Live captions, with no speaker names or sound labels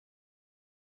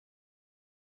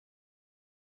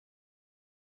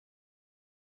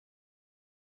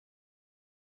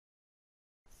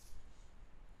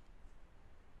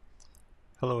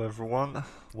Hello everyone,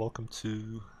 welcome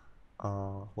to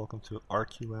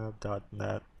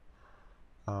arculab.net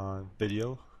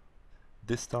video.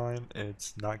 This time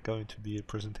it's not going to be a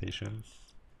presentation.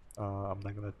 I'm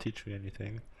not going to teach you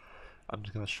anything. I'm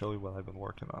just going to show you what I've been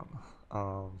working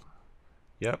on.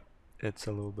 Yep, it's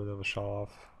a little bit of a show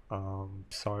off.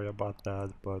 Sorry about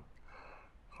that, but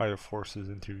higher forces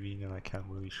intervene and I can't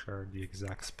really share the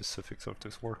exact specifics of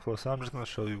this workflow. So I'm just going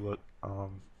to show you what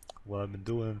I've been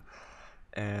doing,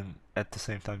 and at the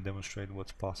same time demonstrate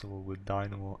what's possible with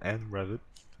Dynamo and Revit,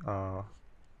 uh,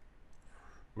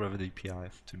 Revit API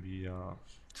to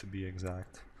be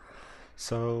exact.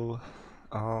 So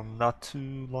not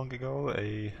too long ago,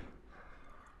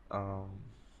 um,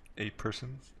 a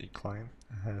client,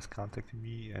 has contacted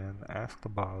me and asked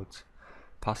about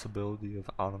possibility of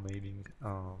automating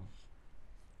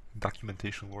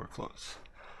documentation workflows.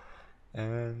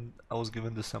 And I was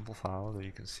given the sample file that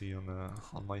you can see on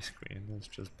my screen. It's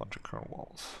just a bunch of kernel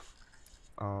walls.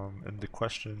 And the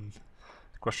question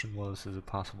was, is it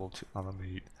possible to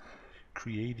automate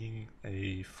creating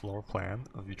a floor plan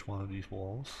of each one of these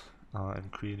walls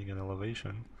and creating an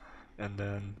elevation, and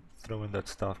then throwing that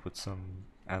stuff with some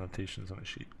annotations on a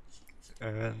sheet?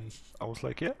 And I was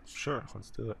like, yeah, sure, let's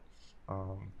do it.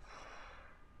 I'm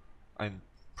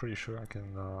pretty sure I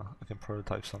can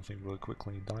prototype something really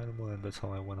quickly in Dynamo, and that's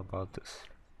how I went about this.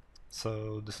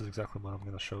 So this is exactly what I'm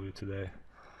going to show you today.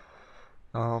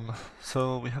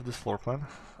 So we have this floor plan.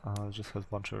 It just has a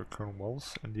bunch of kernel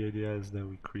walls, and the idea is that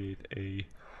we create a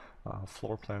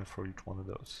floor plan for each one of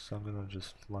those. So I'm gonna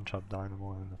just launch up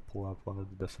Dynamo and pull up one of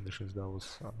the definitions that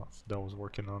was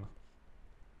working on.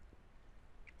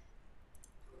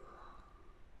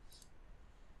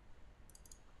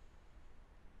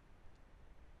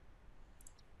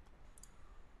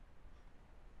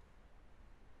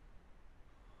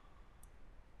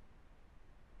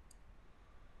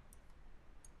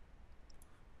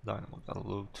 Dynamo got a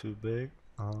little too big,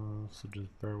 so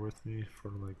just bear with me for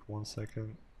like 1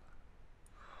 second.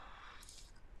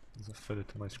 Does it fit it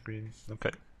to my screen?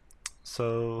 Okay.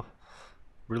 So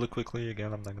really quickly,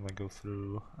 again, I'm not gonna go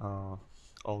through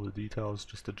all the details,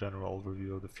 just a general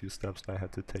overview of the few steps that I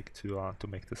had to take to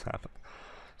make this happen.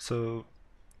 So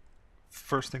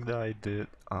first thing that I did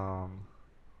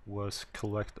was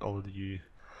collect all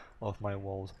of my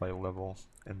walls by level,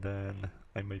 and then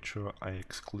I made sure I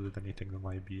excluded anything that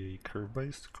might be a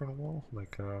curve-based kernel wall,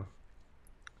 like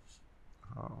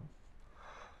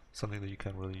something that you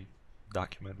can really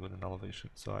document with an elevation.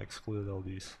 So I excluded all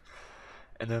these.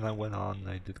 And then I went on and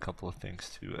I did a couple of things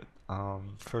to it.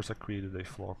 First I created a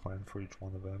floor plan for each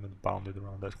one of them and bounded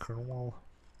around that kernel wall.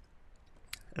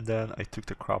 And then I took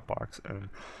the crop box, and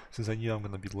since I knew I'm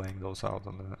going to be laying those out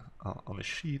on the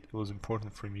sheet, it was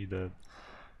important for me that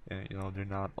you know, they're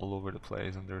not all over the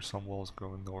place, and there's some walls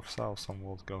going north-south, some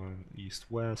walls going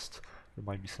east-west. There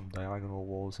might be some diagonal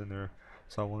walls in there,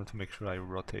 so I wanted to make sure I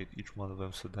rotate each one of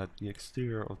them so that the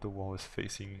exterior of the wall is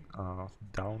facing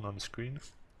down on the screen.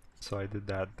 So I did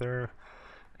that there,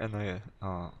 and I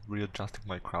readjusted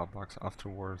my crop box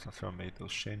afterwards after I made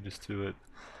those changes to it.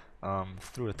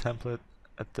 Threw a template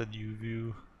at the new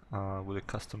view with a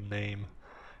custom name,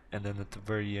 and then at the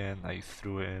very end I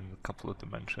threw in a couple of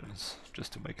dimensions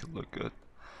just to make it look good.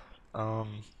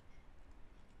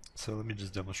 So let me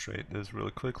just demonstrate this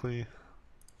really quickly.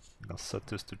 I'll set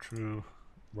this to true,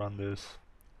 run this,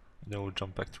 and then we'll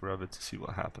jump back to Revit to see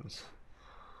what happens.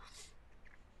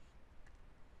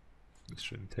 This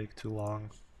shouldn't take too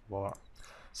long. Voila.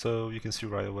 So you can see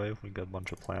right away we got a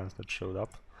bunch of plans that showed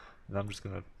up, and I'm just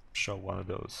gonna show one of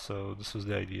those. So this was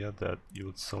the idea, that you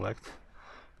would select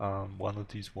one of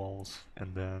these walls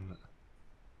and then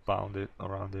bound it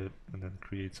around it, and then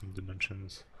create some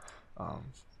dimensions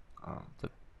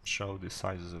that show the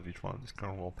sizes of each one of these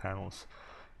kernel wall panels.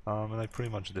 And I pretty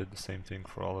much did the same thing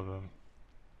for all of them.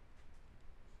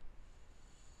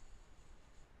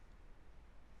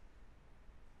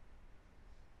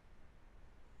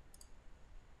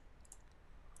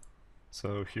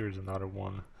 So here's another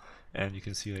one, and you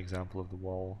can see an example of the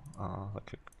wall,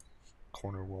 like a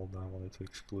corner wall that I wanted to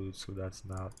exclude, so that's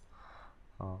not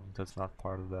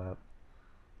part of that.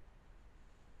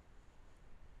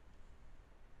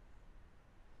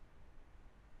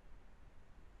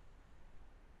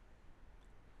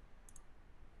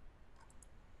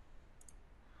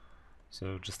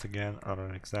 So just again,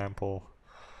 another example,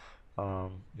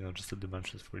 you know, just the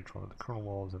dimensions for each one of the kernel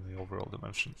walls and the overall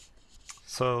dimensions.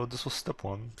 So this was step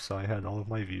one. So I had all of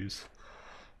my views,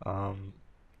 and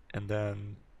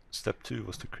then step two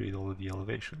was to create all of the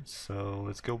elevations. So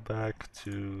let's go back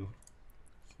to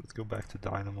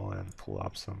Dynamo and pull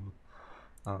up some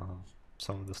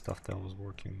some of the stuff that was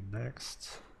working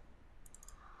next.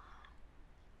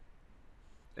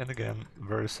 And again,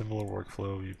 very similar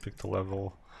workflow. You pick the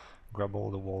level, grab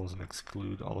all the walls and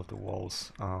exclude all of the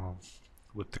walls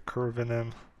with the curve in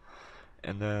them.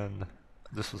 And then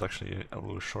this was actually a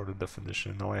little shorter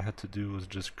definition. All I had to do was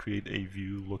just create a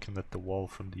view looking at the wall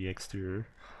from the exterior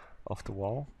of the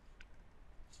wall.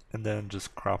 And then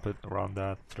just crop it around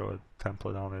that, throw a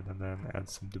template on it, and then add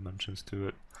some dimensions to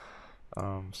it.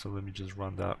 So let me just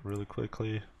run that really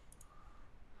quickly.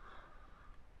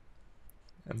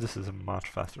 And this is a much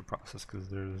faster process because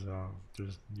there's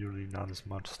nearly not as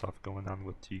much stuff going on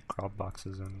with the crop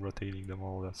boxes and rotating them,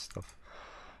 all that stuff.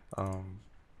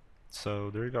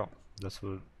 So there you go. That's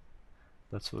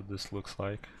what this looks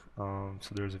like. So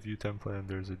there's a view template and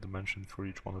there's a dimension for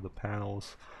each one of the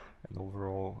panels, and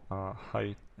overall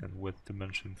height and width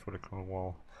dimension for the current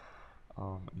wall.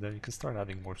 And then you can start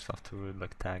adding more stuff to it,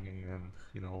 like tagging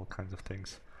and all kinds of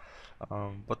things.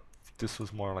 But this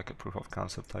was more like a proof of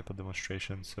concept type of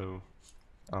demonstration. So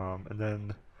and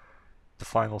then the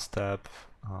final step,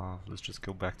 let's just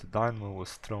go back to Dynamo,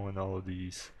 was throw in all of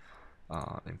these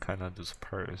and kind of just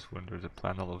pairs when there's a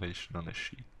plan elevation on a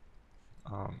sheet.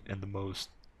 And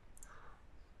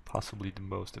possibly the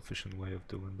most efficient way of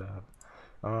doing that.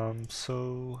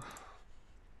 So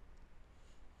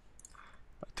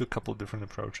I took a couple of different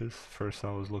approaches. First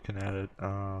I was looking at it,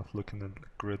 looking at the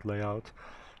grid layout.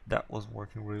 That wasn't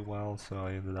working really well, so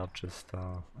I ended up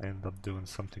doing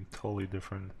something totally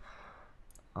different.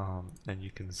 And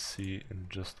you can see in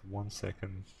just 1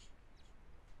 second.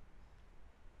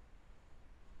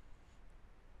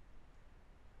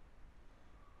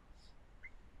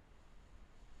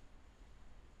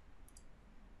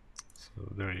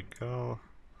 So there you go.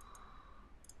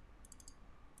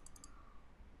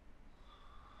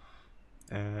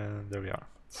 And there we are.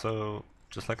 So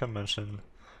just like I mentioned,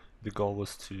 the goal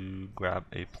was to grab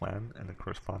a plan and a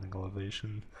corresponding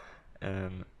elevation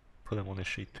and put them on a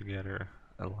sheet together,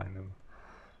 align them,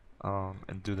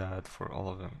 and do that for all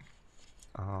of them.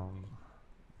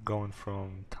 Going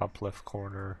from top left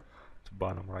corner to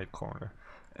bottom right corner.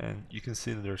 And you can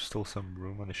see that there's still some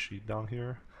room on the sheet down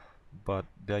here, but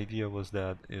the idea was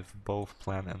that if both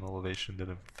plan and elevation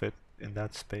didn't fit in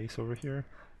that space over here,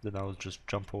 then I would just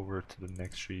jump over to the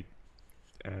next sheet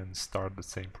and start the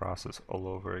same process all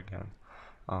over again.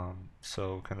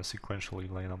 So kind of sequentially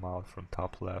laying them out from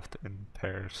top left in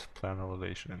pairs, plan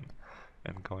elevation,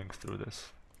 and going through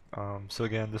this. So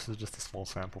again, this is just a small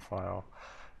sample file.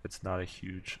 It's not a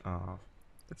huge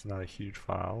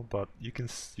file, but you can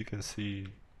see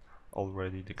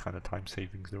already the kind of time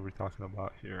savings that we're talking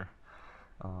about here.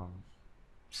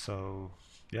 So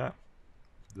yeah,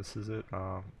 this is it.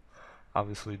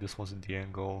 Obviously this wasn't the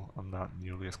end goal. I'm not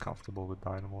nearly as comfortable with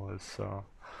Dynamo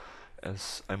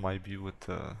as I might be with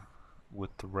the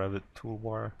Revit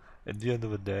toolbar. At the end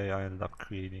of the day, I ended up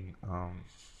creating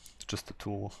just a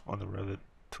tool on the Revit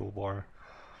toolbar,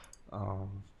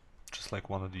 just like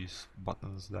one of these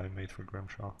buttons that I made for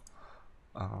Grimshaw.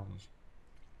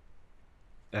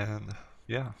 And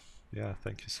yeah,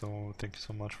 thank you so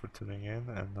much for tuning in,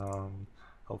 and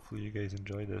hopefully you guys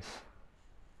enjoy this.